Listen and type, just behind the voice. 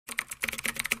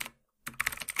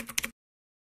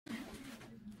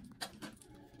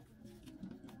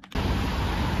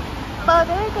Oh,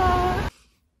 there you go.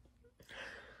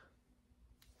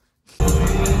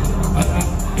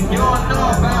 You don't know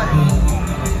about it.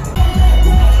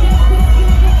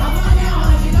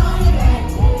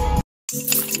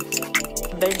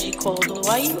 Veggie cold.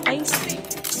 Why you icy?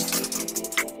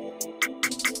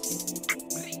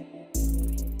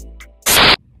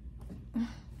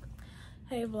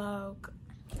 Hey vlog.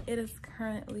 It is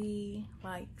currently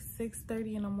like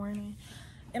 6:30 in the morning.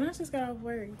 And I just got off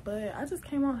work, but I just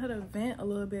came out here to vent a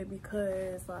little bit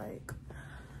because like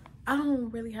I don't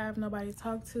really have nobody to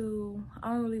talk to.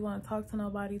 I don't really want to talk to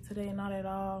nobody today, not at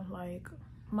all. Like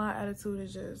my attitude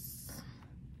is just,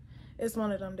 it's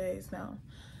one of them days now.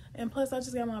 And plus I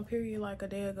just got my period like a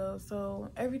day ago, so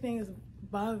everything is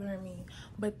bothering me.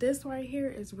 But this right here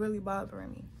is really bothering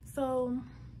me. So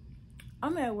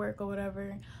I'm at work or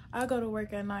whatever. I go to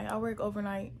work at night. I work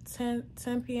overnight,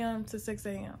 10 p.m. to 6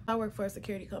 a.m. I work for a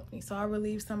security company, so I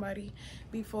relieve somebody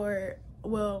before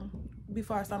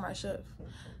I start my shift.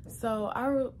 So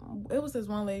it was this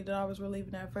one lady that I was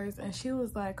relieving at first, and she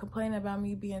was like complaining about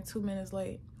me being 2 minutes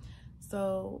late.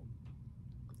 So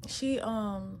she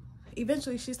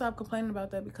eventually she stopped complaining about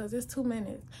that because it's 2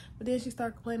 minutes. But then she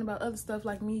started complaining about other stuff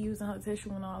like me using her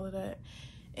tissue and all of that.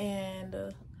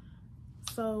 And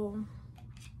so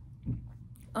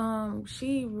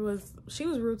she was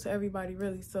rude to everybody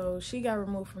really, so she got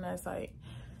removed from that site.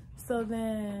 So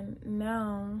then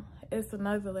now it's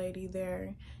another lady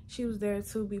there. She was there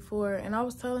too before, and I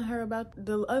was telling her about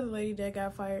the other lady that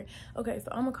got fired. Okay, so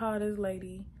I'm gonna call this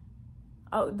lady,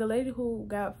 the lady who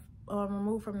got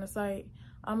removed from the site,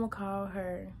 I'm gonna call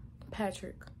her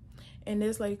Patrick, and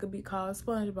this lady could be called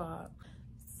SpongeBob.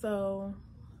 So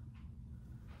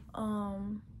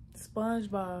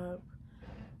SpongeBob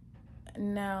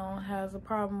now has a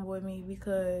problem with me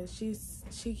because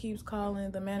she keeps calling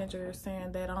the manager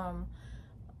saying that I'm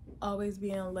always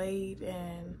being late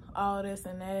and all this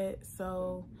and that.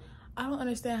 So I don't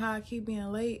understand how I keep being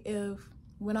late if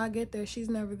when I get there she's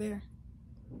never there.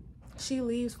 She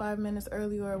leaves 5 minutes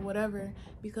early or whatever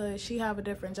because she have a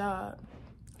different job.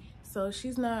 So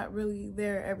she's not really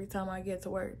there every time I get to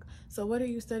work. So what are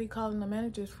you steady calling the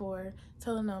managers for,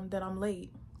 telling them that I'm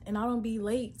late? And I don't be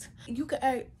late. You could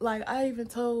act like, I even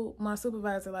told my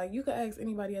supervisor, like, you could ask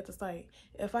anybody at the site.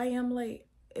 If I am late,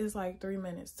 it's like 3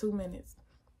 minutes, 2 minutes.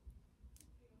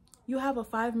 You have a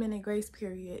 5-minute grace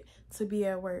period to be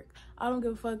at work. I don't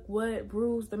give a fuck what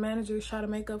rules the managers try to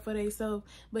make up for themselves,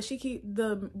 but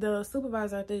the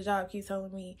supervisor at this job keeps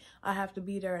telling me I have to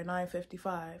be there at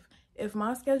 9:55. If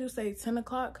my schedule say 10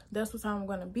 o'clock, that's what time I'm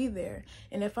gonna be there.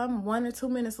 And if I'm 1 or 2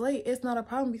 minutes late, it's not a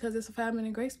problem because it's a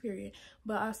 5-minute grace period.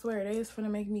 But I swear, they is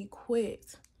finna make me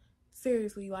quit.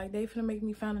 Seriously, like they finna make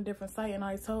me find a different site. And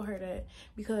I told her that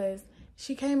because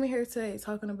she came in here today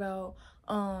talking about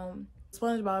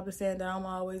SpongeBob is saying that I'm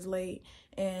always late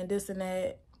and this and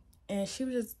that. And she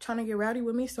was just trying to get rowdy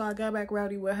with me, so I got back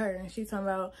rowdy with her. And she talking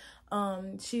about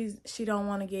she don't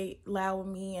want to get loud with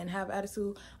me and have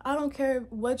attitude. I don't care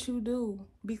what you do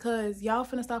because y'all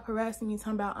finna stop harassing me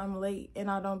talking about I'm late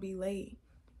and I don't be late.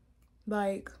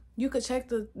 Like, you could check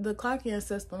the clock-in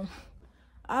system.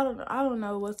 I don't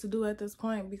know what to do at this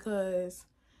point because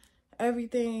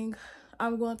everything,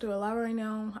 I'm going through a lot right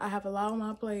now. I have a lot on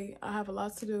my plate. I have a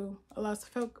lot to do, a lot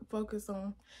to focus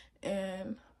on.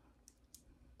 And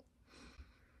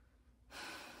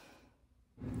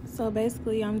so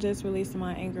basically, I'm just releasing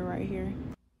my anger right here.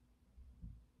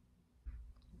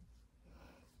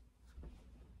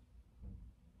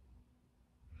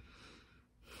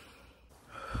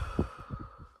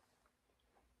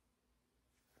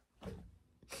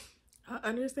 I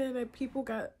understand that people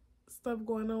got stuff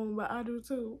going on, but I do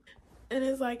too. And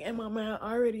it's like in my mind,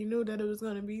 I already knew that it was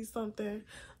going to be something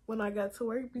when I got to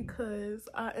work because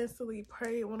I instantly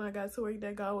prayed when I got to work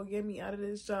that God would get me out of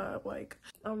this job. Like,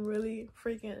 I'm really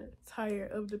freaking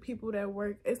tired of the people that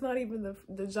work. It's not even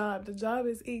the job. The job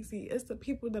is easy. It's the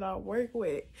people that I work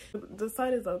with. The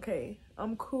site is okay.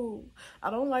 I'm cool. I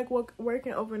don't like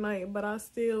working overnight, but I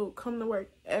still come to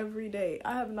work every day.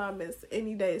 I have not missed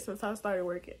any day since I started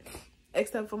working,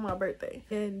 except for my birthday.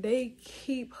 And they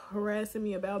keep harassing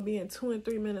me about being 2 and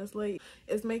 3 minutes late.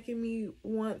 It's making me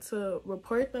want to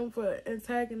report them for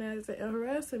antagonizing and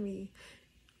harassing me.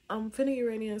 I'm finna get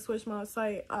ready and switch my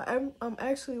site. I'm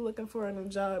actually looking for a new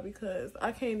job because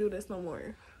I can't do this no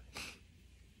more.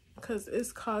 Because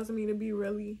it's causing me to be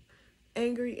really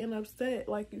angry and upset.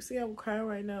 Like, you see, I'm crying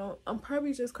right now. I'm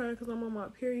probably just crying because I'm on my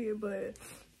period, but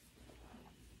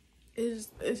it's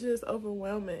just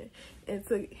overwhelming. And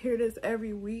to hear this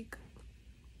every week,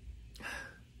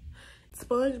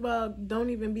 SpongeBob don't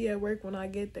even be at work when I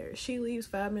get there. She leaves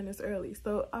 5 minutes early.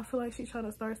 So I feel like she's trying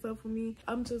to start stuff with me.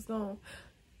 I'm just gonna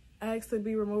ask to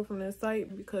be removed from this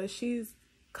site because she's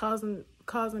causing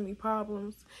me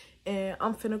problems, and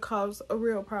I'm finna cause a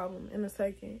real problem in a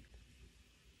second.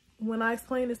 When I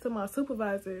explain this to my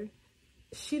supervisor,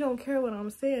 she don't care what I'm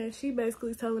saying. She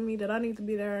basically telling me that I need to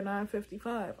be there at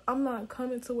 9:55. I'm not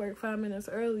coming to work 5 minutes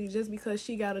early just because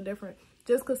she got a different,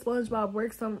 just because SpongeBob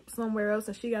works somewhere else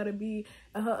and she got to be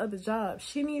at her other job.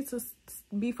 She needs to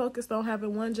be focused on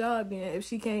having one job then if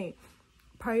she can't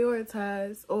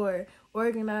prioritize or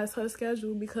organize her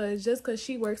schedule, because just because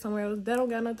she works somewhere else, that don't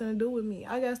got nothing to do with me.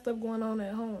 I got stuff going on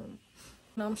at home.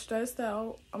 And I'm stressed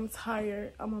out. I'm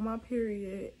tired. I'm on my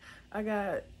period. I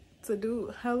got to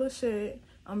do hella shit.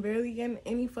 I'm barely getting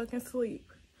any fucking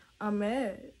sleep. I'm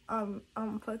mad. I'm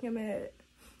fucking mad.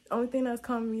 Only thing that's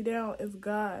calming me down is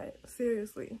God.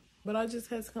 Seriously. But I just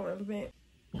had to come and vent.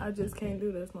 I just can't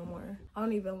do this no more. I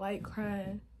don't even like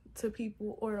crying to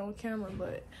people or on camera,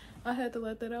 but I had to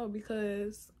let that out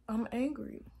because I'm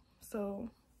angry. So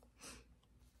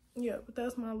yeah, but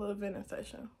that's my little venting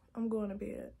session. I'm going to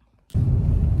bed.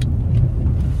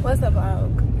 What's up,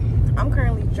 vlog? I'm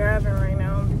currently driving right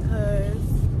now because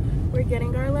we're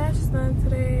getting our lashes done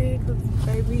today. Cause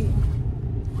baby,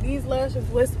 these lashes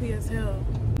wispy as hell.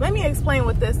 Let me explain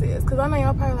what this is, cause I know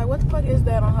y'all probably like, what the fuck is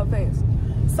that on her face?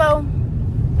 So,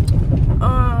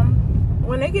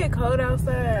 when they get cold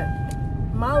outside,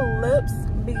 my lips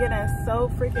be getting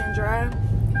so freaking dry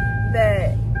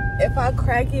that if I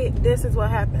crack it, this is what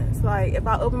happens. Like if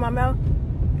I open my mouth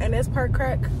and this part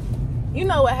crack, you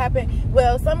know what happened.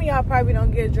 Well, some of y'all probably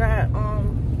don't get dry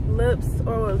lips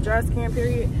or dry skin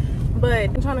period, but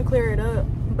I'm trying to clear it up.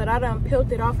 But I done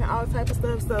peeled it off and all type of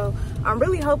stuff, so I'm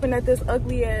really hoping that this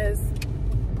ugly ass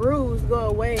bruise go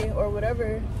away, or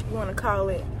whatever you want to call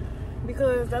it,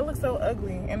 because that looks so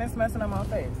ugly and it's messing up my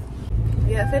face.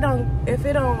 Yeah, if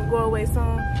it don't go away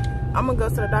soon, I'm gonna go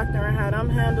to the doctor and have them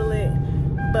handle it.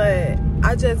 But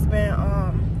I just been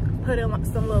putting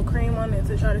some little cream on it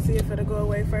to try to see if it'll go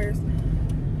away first.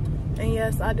 And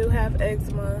yes, I do have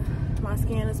eczema. My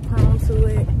skin is prone to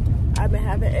it. I've been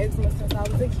having eczema since I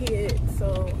was a kid,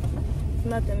 so it's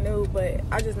nothing new, but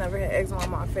I just never had eczema on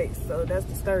my face, so that's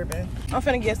disturbing. I'm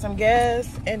finna get some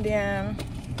gas, and then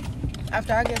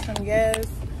after I get some gas,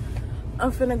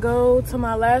 I'm finna go to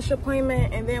my lash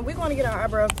appointment, and then we're gonna get our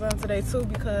eyebrows done today too,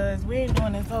 because we ain't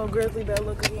doing this whole grizzly bear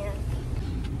look again.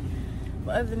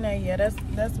 But other than that, yeah,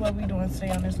 that's what we doing today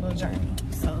on this little journey.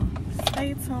 So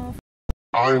stay tuned.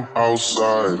 I'm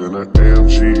outside in an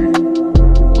AMG,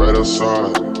 right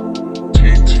outside,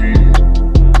 TT,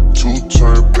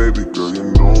 two-turn baby girl,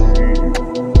 you know me,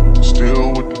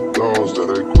 still with the dogs that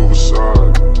I grew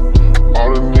beside, all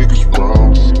the niggas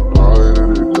round me, die that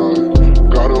they die,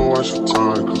 gotta watch the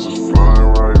time cause it's flying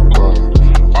right by.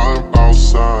 I'm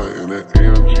outside in an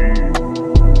AMG,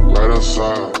 right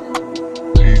outside,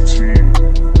 TT,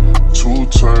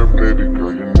 two-turn baby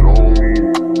girl, you know me.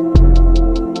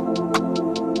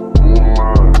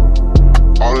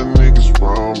 All the niggas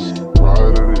round me,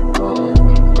 right at it die.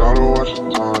 Gotta watch the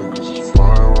time, cause it's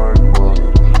flying right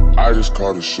by. I just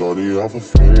caught a shorty off a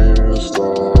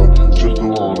Finsta, just the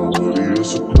one on hoodie,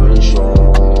 it's a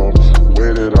crenshaw.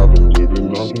 Way that I've been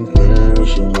living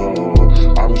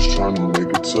unconventional. I'm just trying to make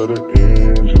it to the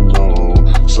end, you know.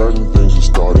 Certain things have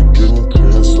started getting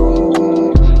pissed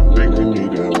off. Think we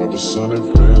need to have a sun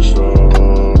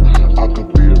adventure. I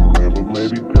could be a man, but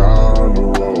maybe down the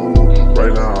road.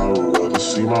 Right now I would rather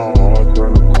see my heart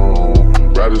turn to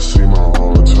chrome, rather see my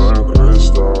heart turn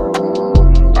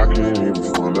crystal. I can't even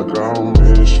front like I don't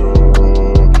miss you.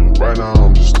 Right now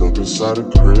I'm just stuck inside the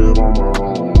crib on my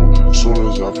own. Soon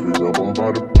as I free up, I'm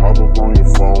about to pop up on your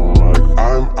phone. Like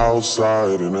I'm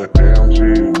outside in an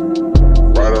AMG,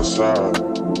 right outside,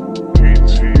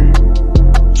 PT,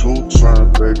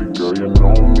 two-turn baby girl, you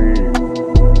know me.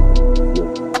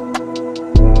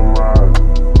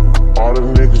 All the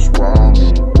niggas round me,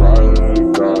 right at it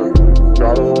die.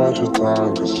 Gotta watch the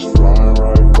time, cause it's flying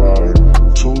right by.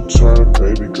 Two-turn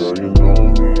baby girl, you know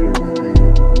me.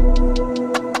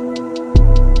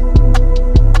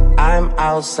 I'm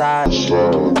outside. PT,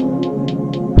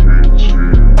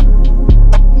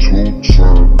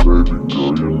 two-turn baby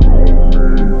girl, you know me.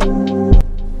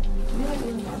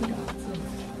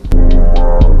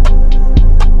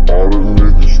 All the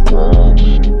niggas round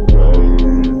me,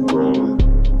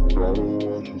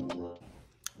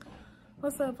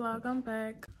 What's up, vlog? I'm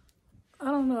back. I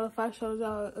don't know if I showed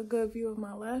y'all a good view of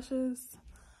my lashes,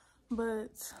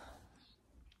 but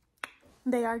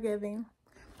they are giving.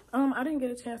 I didn't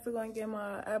get a chance to go and get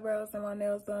my eyebrows and my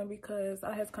nails done because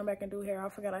I had to come back and do hair. I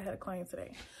forgot I had a claim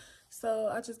today. So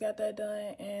I just got that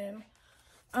done and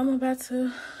I'm about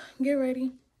to get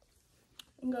ready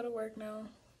and go to work now.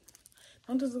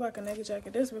 I'm just like a naked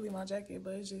jacket. That's really my jacket,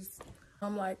 but it's just,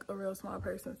 I'm like a real small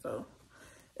person, so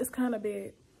it's kind of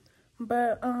big.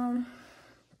 But,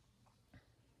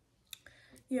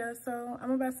 yeah, so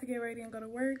I'm about to get ready and go to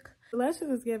work. The lashes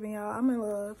is giving, y'all. I'm in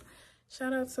love.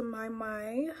 Shout out to my.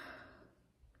 I'm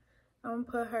gonna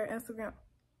put her Instagram.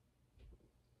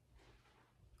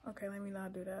 Okay, let me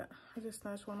not do that. I just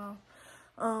snatched one off.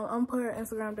 I'm gonna put her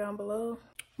Instagram down below.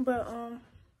 But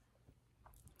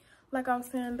like I was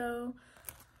saying though,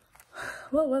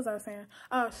 what was I saying?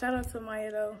 Oh, shout out to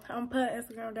Maya though. I'm gonna put her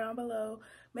Instagram down below.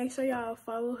 Make sure y'all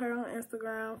follow her on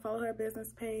Instagram. Follow her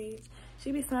business page.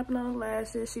 She be snapping on the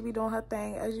lashes. She be doing her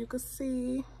thing, as you can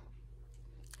see.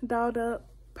 Dolled up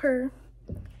per.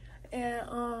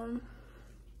 And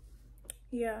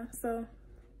yeah, so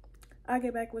I'll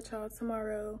get back with y'all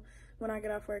tomorrow when I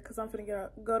get off work, because I'm finna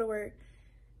go to work.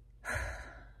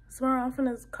 Tomorrow I'm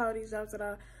finna call these jobs that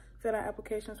I filled out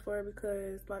applications for,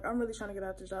 because like I'm really trying to get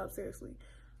out the job, seriously.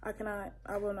 I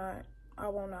will not.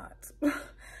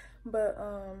 But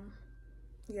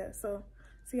yeah, so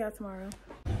see y'all tomorrow.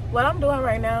 What I'm doing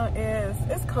right now is,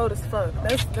 it's cold as fuck.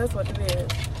 That's what it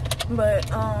is. But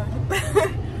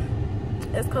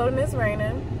it's cold and it's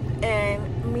raining.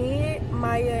 And me,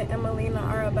 Maya, and Melina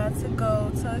are about to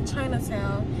go to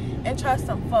Chinatown and try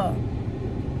some pho.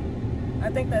 I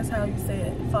think that's how you say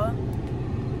it, pho.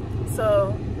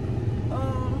 So,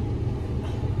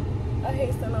 I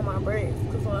hate sitting on my brakes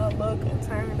because when I look and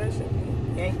turn, that should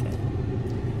be yanking.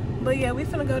 But yeah, we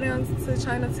finna go down to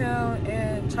Chinatown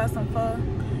and try some pho.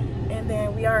 And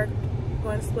then we are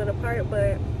going to split apart,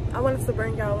 but I wanted to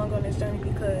bring y'all along on this journey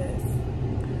because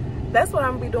that's what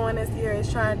I'm gonna be doing this year, is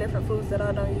trying different foods that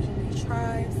I don't usually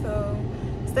try. So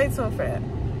stay tuned for that.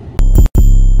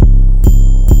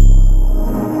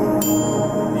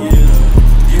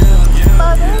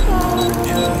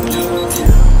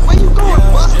 Where you going,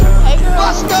 Buster? Hey, girl.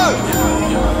 Buster!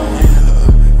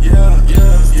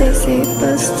 They say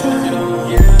Buster.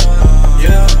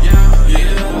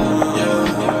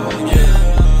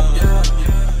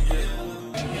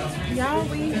 Y'all,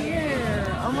 we here.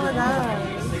 Oh my God.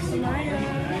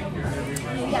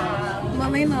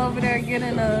 Melina over there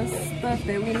getting us stuff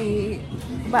that we need.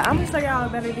 But I'm gonna show y'all a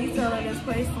better detail of this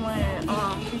place when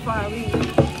before I leave.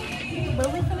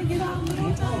 But we finna get out.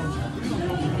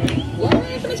 Yeah,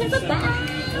 we finna check this out.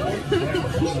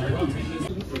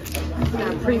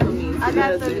 I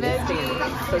got the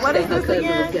veggie. What is this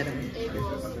again?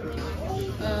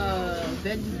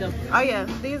 Veggie dumplings. Oh yeah,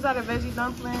 these are the veggie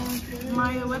dumplings.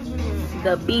 Maya, what did you get?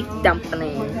 The beef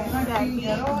dumplings.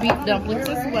 Beef dumplings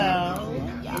as well.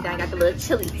 And then I got the little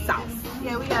chili sauce.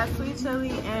 Yeah, we got sweet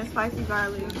chili and spicy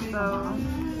garlic. So,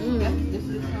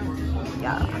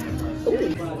 yeah.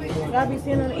 Y'all be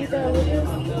seeing them eat that with this?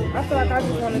 I feel like I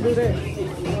just want to do this.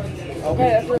 Okay,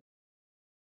 that's what.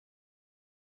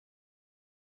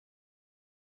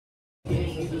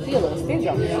 She a little stingy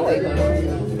on this flavor.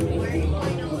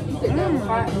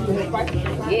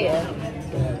 Yeah.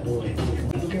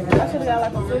 I should have got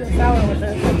like a sweet and sour with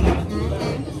this.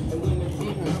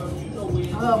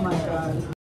 Oh my God.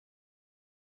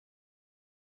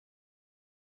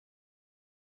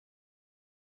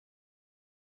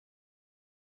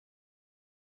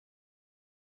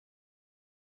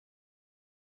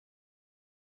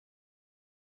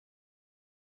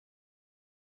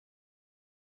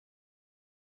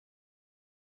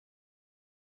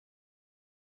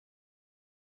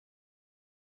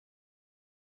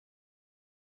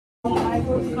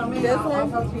 This one?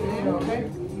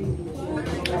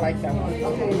 I like that one.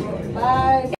 Okay.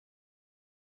 Bye.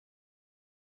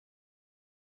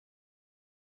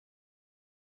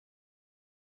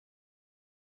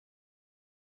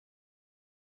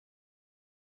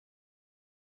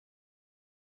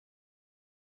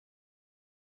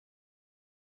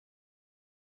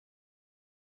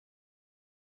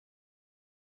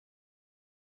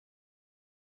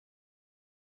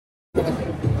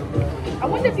 I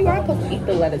wonder if you are supposed to eat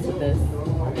the lettuce with this.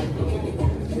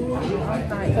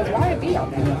 Because why it be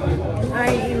on there? I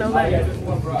ain't eating no lettuce.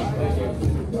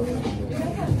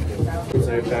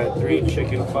 So I've got 3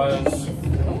 chicken fuzz.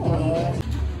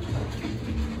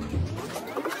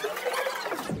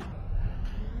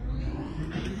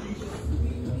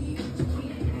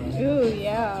 Ooh,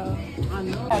 yeah. I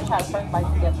know. I try to first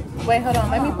bite together. Wait, hold on.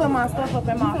 Let me put my stuff up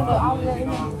in my phone.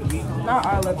 Not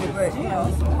all of it, but you know,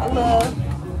 a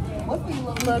little.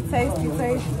 Little tasty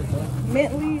taste.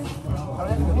 Mint leaves.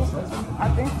 I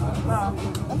think. No.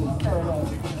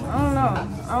 I don't know.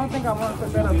 I don't think I want to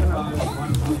put that up enough.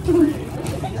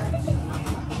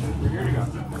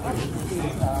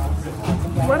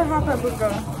 Where the hot peppers go?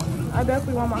 I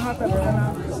definitely want my hot peppers in there.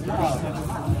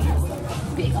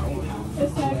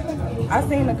 I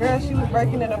seen the girl, she was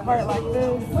breaking it apart like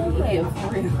this. Yeah, for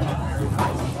real. A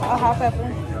hot pepper.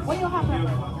 What your hot pepper?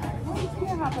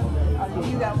 Your hot pepper. Oh,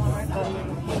 you got one right there.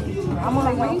 I'm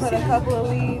only going to put a couple of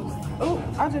leaves. Ooh,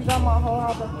 I just dropped my whole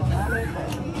hot pepper.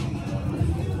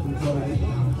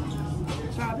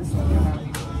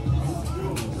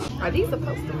 Are these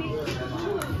supposed to be?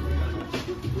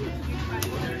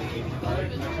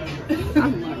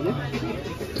 I'm lying.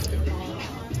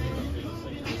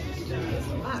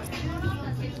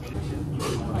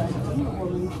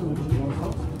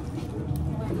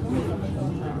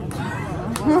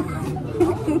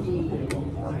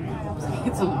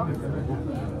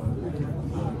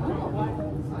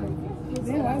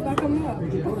 Yeah, why is that coming up?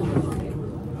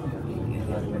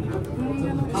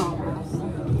 Oh,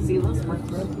 see, let's work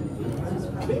through.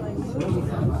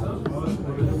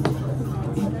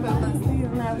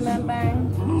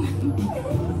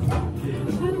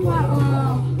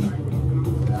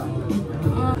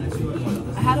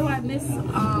 How do I miss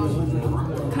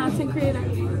content creator?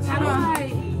 How do I?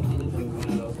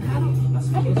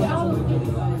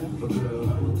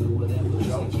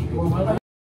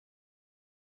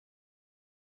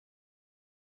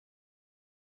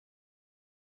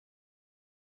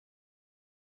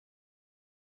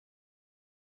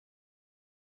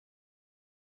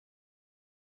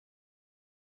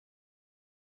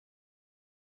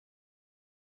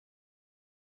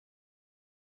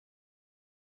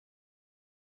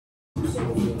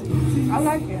 I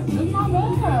like it. It's not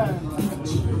bad.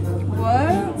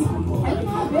 What? It's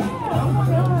not bad. Oh my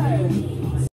god.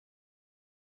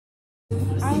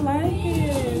 I like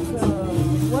it.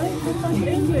 What the fuck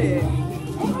is it?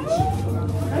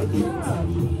 Thank you.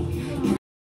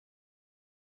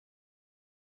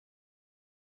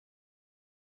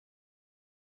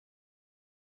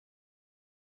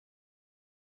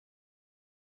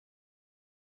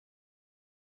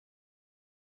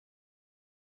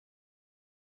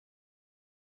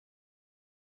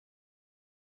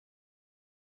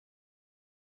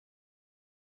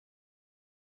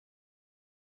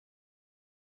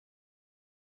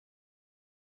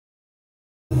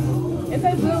 It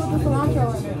tastes good with the cilantro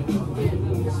in it.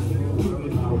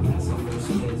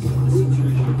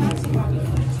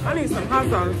 I need some hot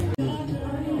sauce.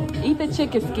 Eat the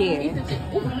chicken skin.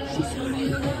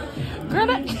 Girl,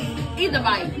 eat the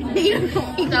bite. Eat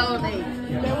the whole thing.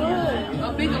 A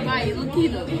bigger bite. Look,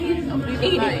 eat a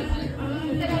bigger bite.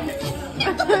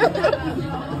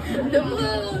 The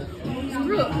blood.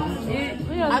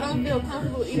 I don't feel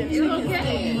comfortable eating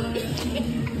chicken skin.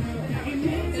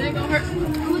 It ain't gonna hurt.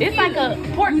 It's like a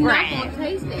pork rind. You're not gonna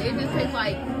taste it. It just tastes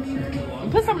like.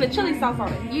 Put some of the chili sauce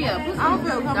on it. Yeah, put some. I don't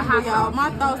feel comfortable, y'all. My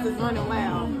thoughts is running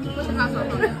loud. Put the hot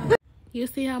sauce on it. You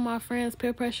see how my friends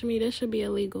peer pressure me? This should be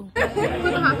illegal. Put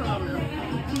the hot sauce on there.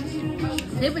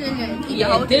 Dip it in there.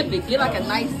 Yeah, dip it. Get like a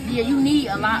nice. Yeah, you need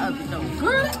a lot of it though.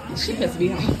 Girl, she pissed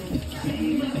me off.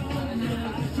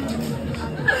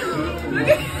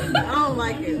 I don't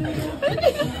like it.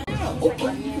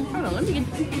 Hold on, let me get.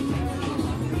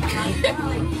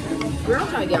 Girl, I'm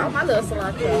trying to get all my little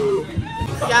cilantro.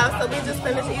 Y'all, so we just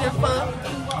finished eating pho.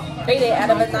 Rated out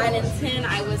of a 9 and 10,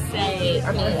 I would say.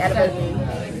 I mean, out of a.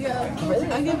 Yeah. Really?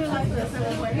 I give it like a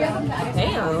 7.5.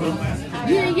 Damn.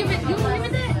 You didn't give it. You didn't give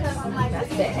it that?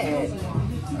 That's bad.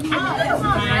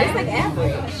 It's like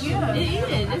average. Yeah. It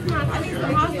is. It's not. I need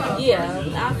some hot sauce. Yeah,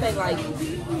 I'll say like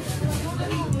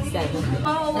 7.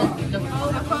 Oh, the pho.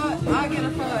 I get a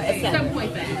pho.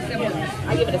 7.5. I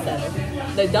give it a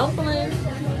 7. The dumpling, 10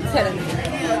 out of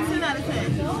 10. Yeah, 10 out of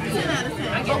 10. 10 out of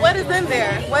 10. But what is in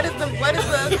there? What is the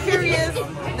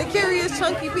curious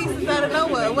chunky pieces out of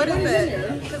nowhere? What is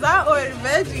that? Because I ordered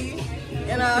veggie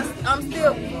and I'm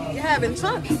still having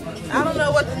chunks. I don't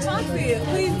know what the chunks is.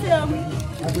 Please tell me.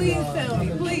 Please tell me,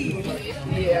 please.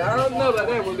 Yeah, I don't know about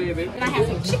that one, baby. And I have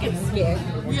some chicken skin.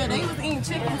 Yeah, they was eating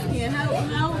chicken skin.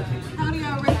 How do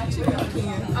y'all rate the chicken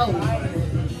skin? Oh,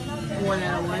 1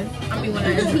 out of 1. I mean 1 out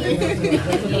of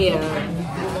 10. Yeah.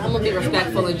 I'm gonna be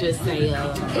respectful and just say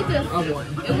it's just a 1.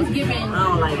 It was given. I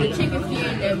don't like the chicken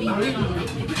skin that be really,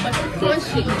 but the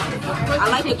crunchy. I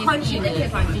like the crunchiness.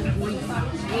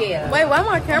 Yeah. Wait, why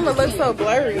my camera looks so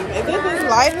blurry? Is it this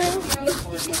lighting?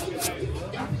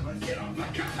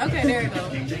 Okay, there it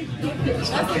goes.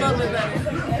 That's a little bit better.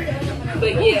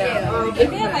 But yeah, if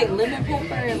they had like lemon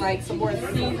pepper and like some more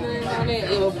seasoning on it,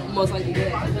 it will most likely do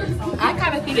it. I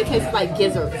kind of think it tastes like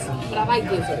gizzards, but I like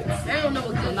gizzards. I don't know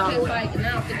what it tastes like, and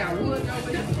I don't think I would.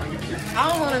 I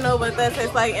don't want to know what that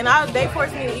tastes like. And they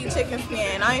forced me to eat chicken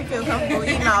skin. I ain't feel comfortable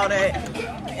eating all that.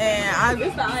 And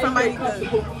somebody could.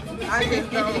 I just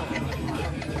don't.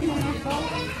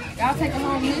 Y'all take them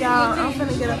home. Y'all, I'm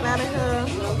finna get up out of here.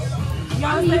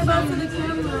 Y'all say bye to the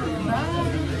camera.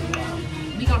 Bye.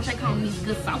 We gonna take home these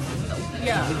good sauces though.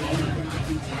 Yeah.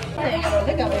 Okay.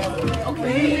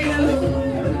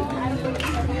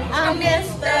 I'm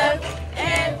Mr.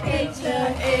 and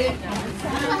picture it.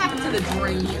 What happened to the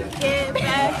dream? Get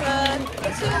back up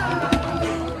to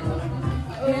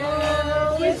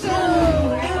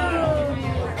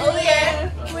oh yeah,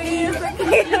 we used to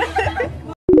get.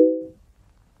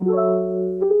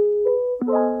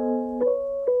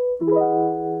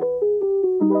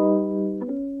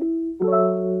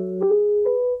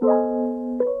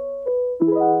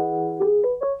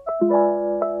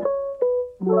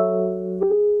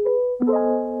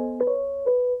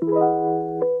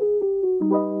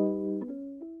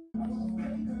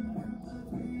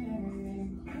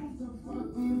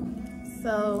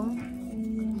 So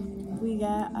we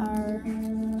got our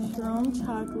shroom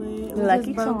chocolate.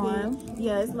 Lucky Charm.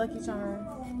 Yeah, it's Lucky Charm.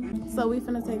 So we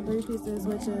finna take 3 pieces,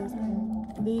 which is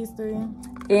these 3.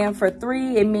 And for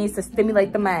 3, it means to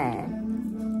stimulate the mind.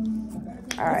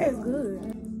 All right. It tastes good.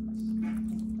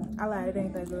 I lied, it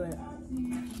ain't that good.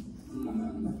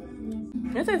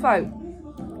 It tastes like.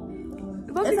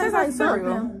 It tastes like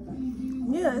cereal.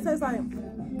 Yeah, it tastes like.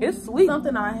 It's sweet.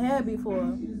 Something I had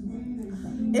before.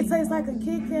 It tastes like a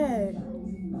Kit Kat.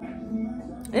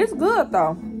 It's good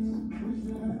though.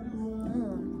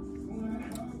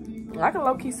 I can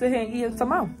low key sit here and eat some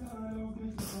more.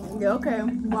 Yeah, okay.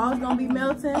 Walls gonna be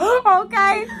melting.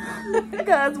 Okay.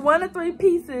 Because 1 to 3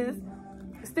 pieces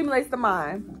stimulates the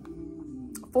mind.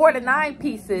 4 to 9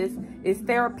 pieces is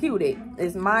therapeutic.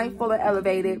 It's mindful and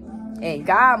elevated. And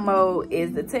God mode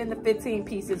is the 10 to 15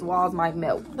 pieces walls might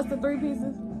melt. What's the 3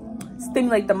 pieces?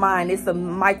 Stimulate the mind. It's a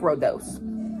micro dose.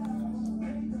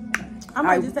 I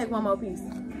might just take 1 more piece.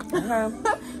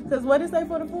 Because what did it say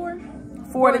for the 4?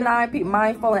 4 to 9 pieces.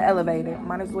 Mindful and elevated.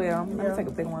 Might as well. Let me take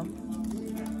a big one.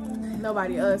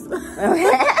 Nobody, us. Might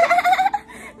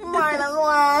as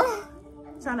well.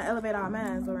 Trying to elevate our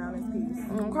minds around this piece.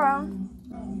 Okay.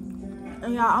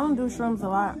 And y'all, I don't do shrooms a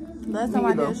lot. Last time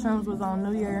I did shrooms was on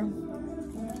New Year.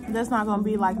 That's not gonna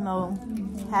be like no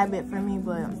habit for me,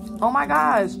 but oh my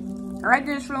gosh, I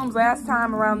did shrooms last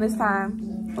time around this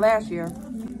time last year,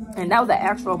 and that was an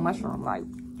actual mushroom. Like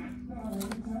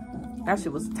that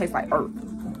shit tastes like earth.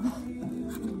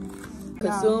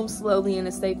 Consume slowly in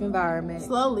a safe environment.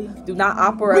 Slowly. Do not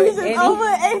operate any.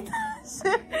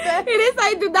 It is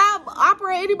like do not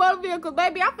operate any motor vehicle,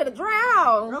 baby. I'm finna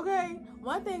drown. Okay.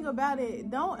 One thing about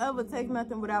it, don't ever take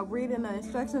nothing without reading the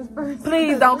instructions first.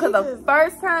 Please don't, because the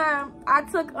first time I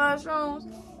took shrooms,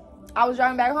 I was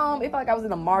driving back home. It felt like I was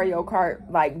in a Mario Kart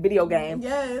like video game.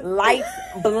 Yes. Lights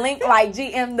blink like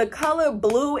and the color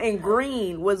blue and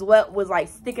green was what was like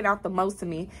sticking out the most to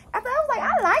me. After I was like,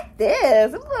 I like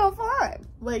this. It's a little fun.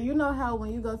 But you know how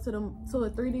when you go to a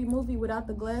 3D movie without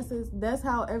the glasses, that's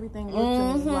how everything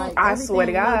looks. To me. Like, I swear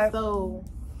to God, so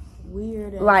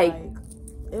weird and like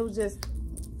it was just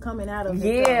coming out of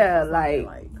yeah, like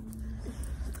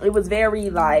it was very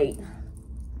like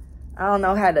I don't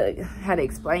know how to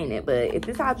explain it, but if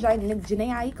this how Janae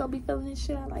Aiko be feeling this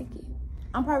shit, I like it.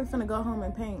 I'm probably finna go home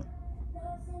and paint.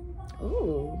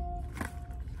 Ooh,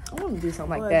 I want to do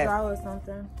something like or that. Draw or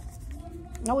something.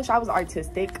 I wish I was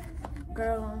artistic.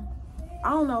 Girl,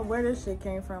 I don't know where this shit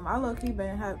came from. I low-key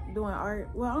been doing art.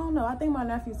 Well, I don't know. I think my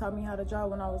nephew taught me how to draw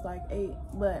when I was like 8,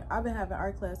 but I've been having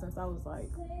art class since I was like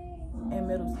in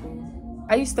middle school.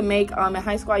 I used to make in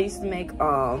high school. I used to make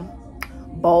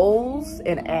bowls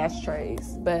and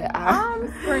ashtrays, but I'm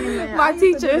screaming. My To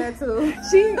teacher, do that too.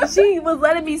 she was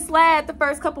letting me slide the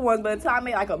first couple ones, but until I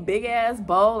made like a big ass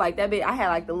bowl like that big, I had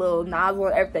like the little nozzle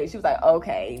and everything. She was like,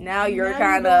 okay, now you're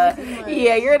kind of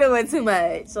you're doing too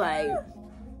much. Like,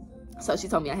 so she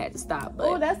told me I had to stop. But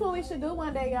oh, that's what we should do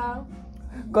one day, y'all.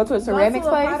 Go to a ceramics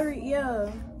place. Pottery,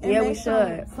 yeah. And yeah, we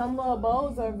should. Some little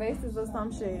bowls or vases or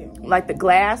some shit. Like the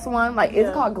glass one, like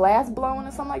it's called glass blowing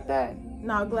or something like that.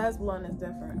 No, glass blowing is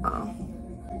different. Oh.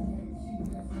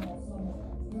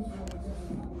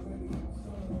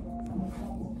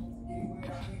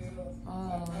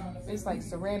 It's like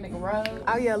ceramic rug.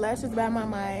 Oh yeah, lashes by my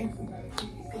mind.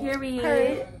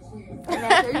 Period. And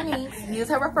that's your needs. Use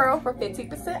her referral for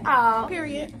 15% off.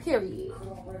 Period. Period.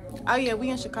 Oh yeah, we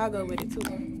in Chicago with it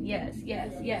too. Yes,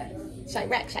 yes, yes.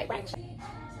 Chirac.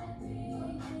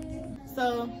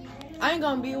 So, I ain't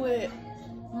gonna be with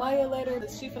Maya later.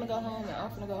 She finna go home and I'm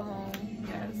finna go home.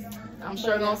 Yes. I'm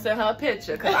sure gonna send her a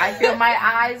picture because I feel my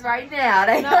eyes right now.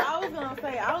 No, I was gonna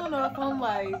say, I don't know if I'm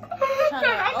like trying to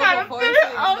overforce it.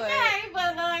 Okay,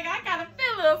 but like I gotta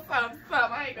feel a little something.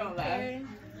 I ain't gonna lie.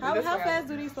 Okay. How fast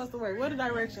do these supposed to work? What are the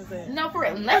directions at? No, for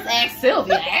real. Let's ask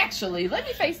Sylvia, actually. Let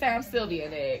me FaceTime Sylvia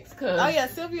next. Oh, yeah.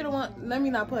 Sylvia the one. Let me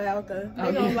not put it out there.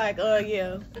 They gonna like,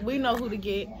 yeah. We know who to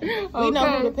get. We know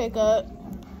who to pick up.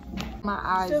 My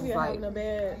eyes Sylvia like... having a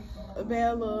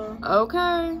bad little...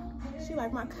 Okay. She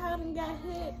like, my cotton got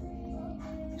hit.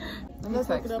 Let's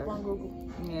look it up on Google.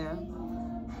 Yeah.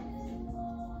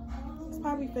 It's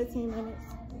probably 15 minutes.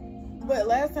 But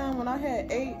last time when I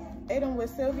had ate them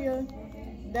with Sylvia,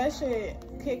 that shit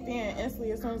kicked in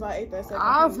instantly as soon as I ate that second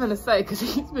I was gonna say, cause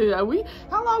he's been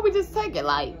how long we just take it?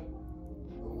 Like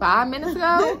 5 minutes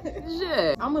ago?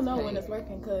 Shit. I'm gonna know when it's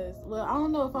working, cause well, I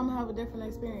don't know if I'm gonna have a different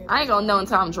experience. I ain't gonna know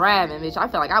until I'm driving, bitch. I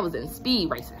feel like I was in speed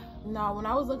racing. No, when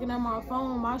I was looking at my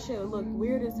phone, my shit looked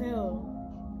weird as hell.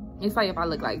 It's like if I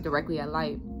look like directly at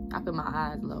light, I feel my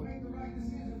eyes low.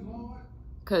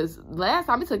 Cause last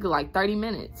time it took like 30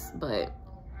 minutes, but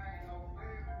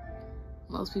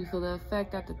most people feel the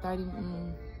effect after 30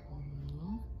 minutes.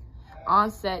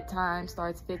 Onset time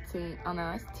starts 15. Oh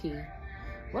no, that's tea.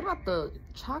 What about the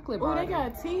chocolate bar? Oh, they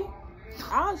got tea?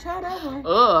 I'll try that one.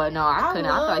 Oh no, I couldn't.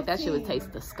 I feel like that tea. shit would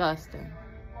taste disgusting.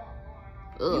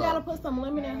 Ugh. You gotta put some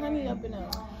lemon and honey up in there.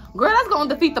 Girl, that's gonna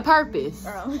defeat the purpose.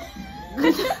 How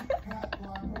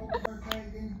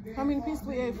many pieces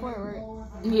we ate for it, right?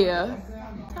 Yeah.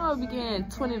 Time will begin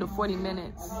 20 to 40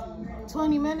 minutes.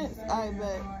 20 minutes? I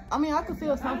bet. I mean, I can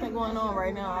feel something going on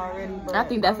right now already. But I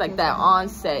think that's like that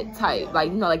onset type, like,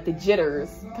 you know, like the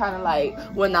jitters. Kind of like,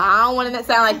 well, no, I don't want it to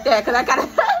sound like that, because I gotta,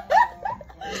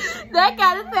 that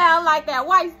gotta sound like that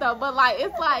white stuff. But like,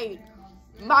 it's like,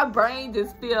 my brain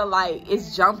just feel like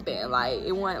it's jumping. Like,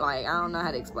 it went like, I don't know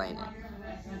how to explain it.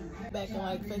 Back in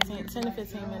like 10 to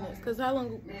 15 minutes. Because how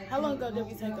long ago did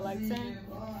we take it? Like 10?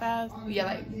 5? Yeah,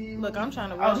 like, look, I'm trying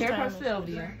to rush. Oh, here comes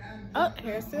Sylvia. Oh,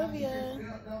 here's Sylvia.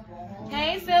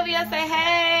 Hey, Sylvia, say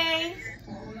hey.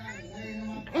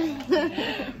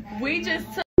 We just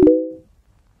took.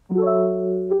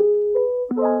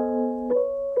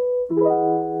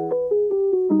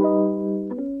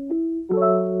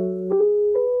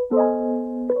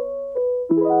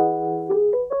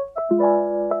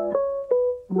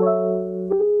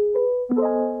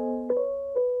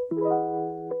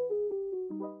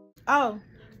 Oh,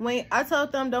 wait, I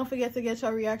told them don't forget to get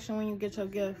your reaction when you get your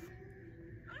gift.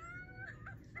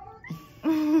 She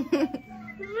is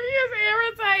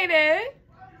irritated.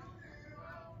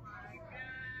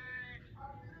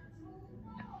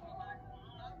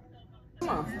 Come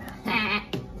on.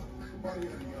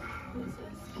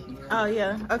 Oh,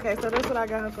 yeah. Okay, so that's what I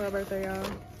got her for her birthday, y'all.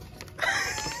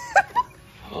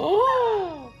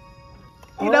 Oh.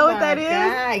 You know what that is?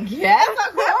 God, yes,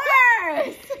 of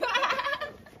course.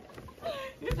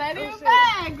 It's not even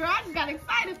bad, girl. I just got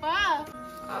excited for her.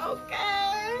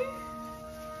 Okay.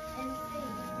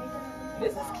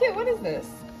 This is cute. What is this?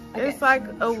 Okay. It's like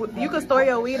you could store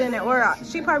your weed in it, or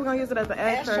she probably gonna use it as an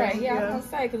ashtray. Yeah, I was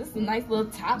gonna say, because it's a nice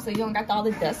little top, so you don't got all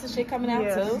the dust and shit coming out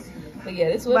too. But yeah,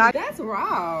 this would that's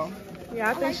raw. Yeah,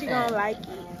 I think like she gonna like it.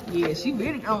 Yeah, she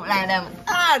really gonna like that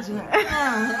massage.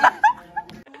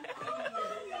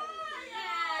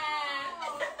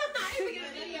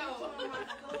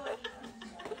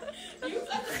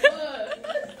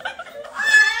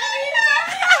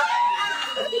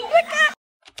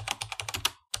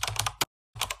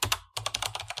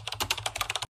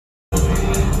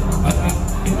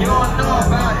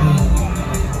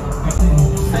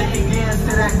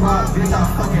 Bitch, I'm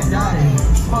fucking dying.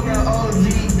 Smoking OG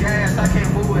gas, I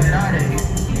can't move without it.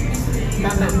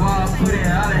 Got the ball, put it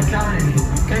out and count it.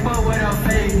 Can't put with a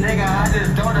fake nigga, I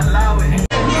just don't allow it. Like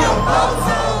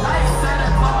Santa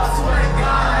Claus, swear to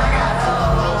God, I got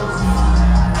hoes.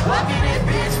 Walking it,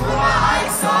 bitch, with my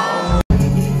ice on.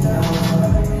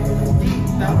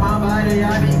 Geeked out my body, I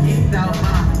be geeked out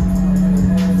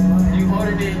my. You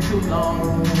holding it too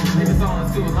long. If it's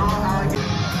on too long, I'll get.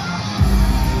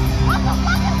 What the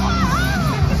fuck is going on?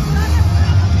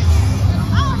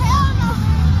 Oh, hell no.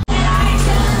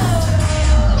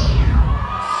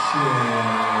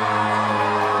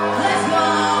 Let's go,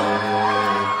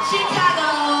 Chicago.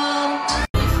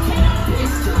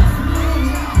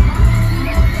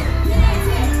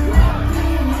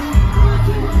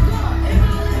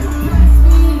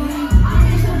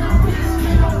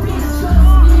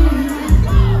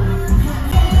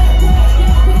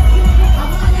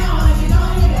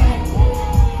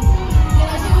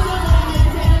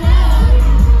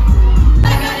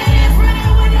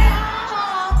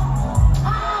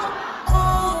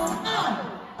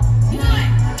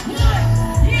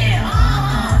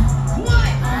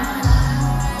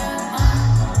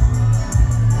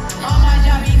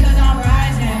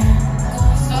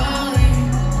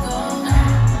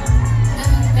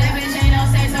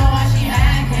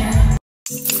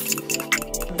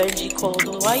 veggie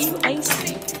cold. Why you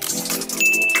icy?